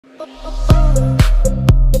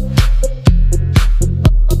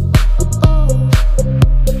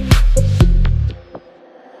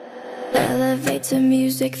Elevator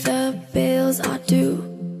music, the bills are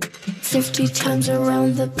due. 50 times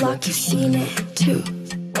around the block, you've seen it too.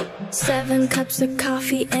 7 cups of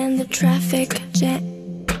coffee and the traffic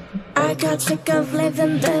jam. I got sick of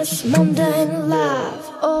living this mundane life.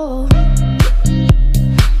 Oh,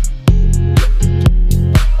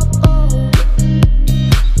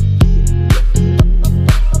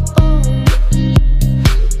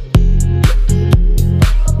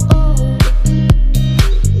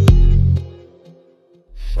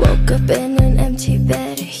 woke up in an empty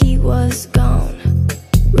bed, he was gone.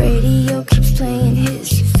 Radio keeps playing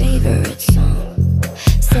his favorite song.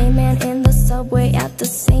 Same man in the subway at the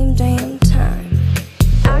same damn time.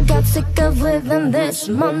 I got sick of living this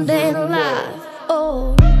mundane life.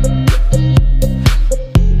 Oh,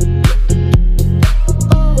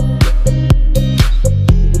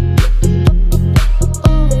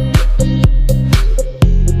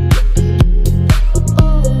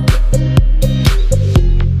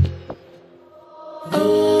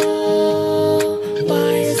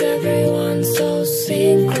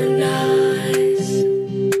 synchronized.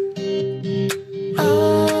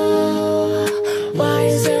 Oh, why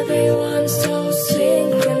is everyone so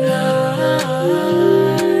synchronized?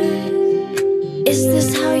 Is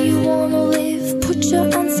this how you wanna live? Put your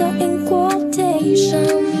answer in quotation.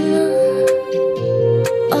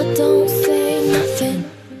 Or don't say nothing,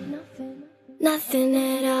 nothing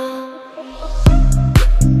at all.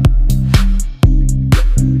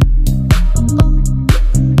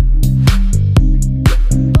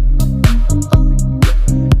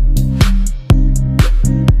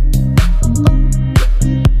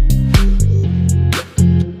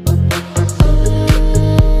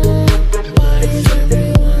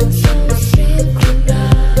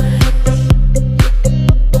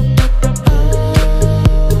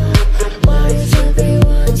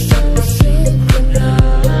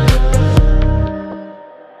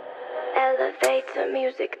 Elevator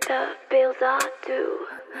music, the bills are due.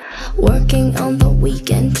 Working on the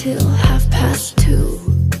weekend till 2:30.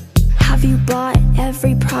 Have you bought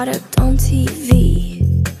every product on TV?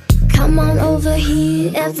 Come on over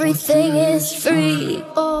here, everything is free.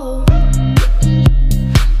 Oh,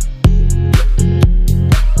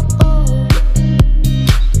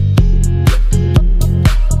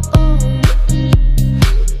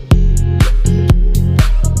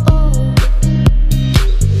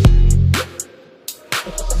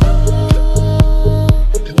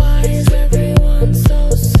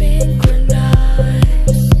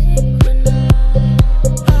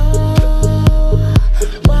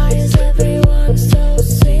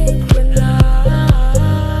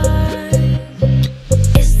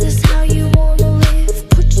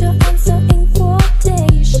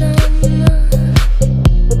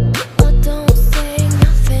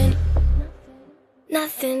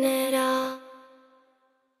 nothing at all.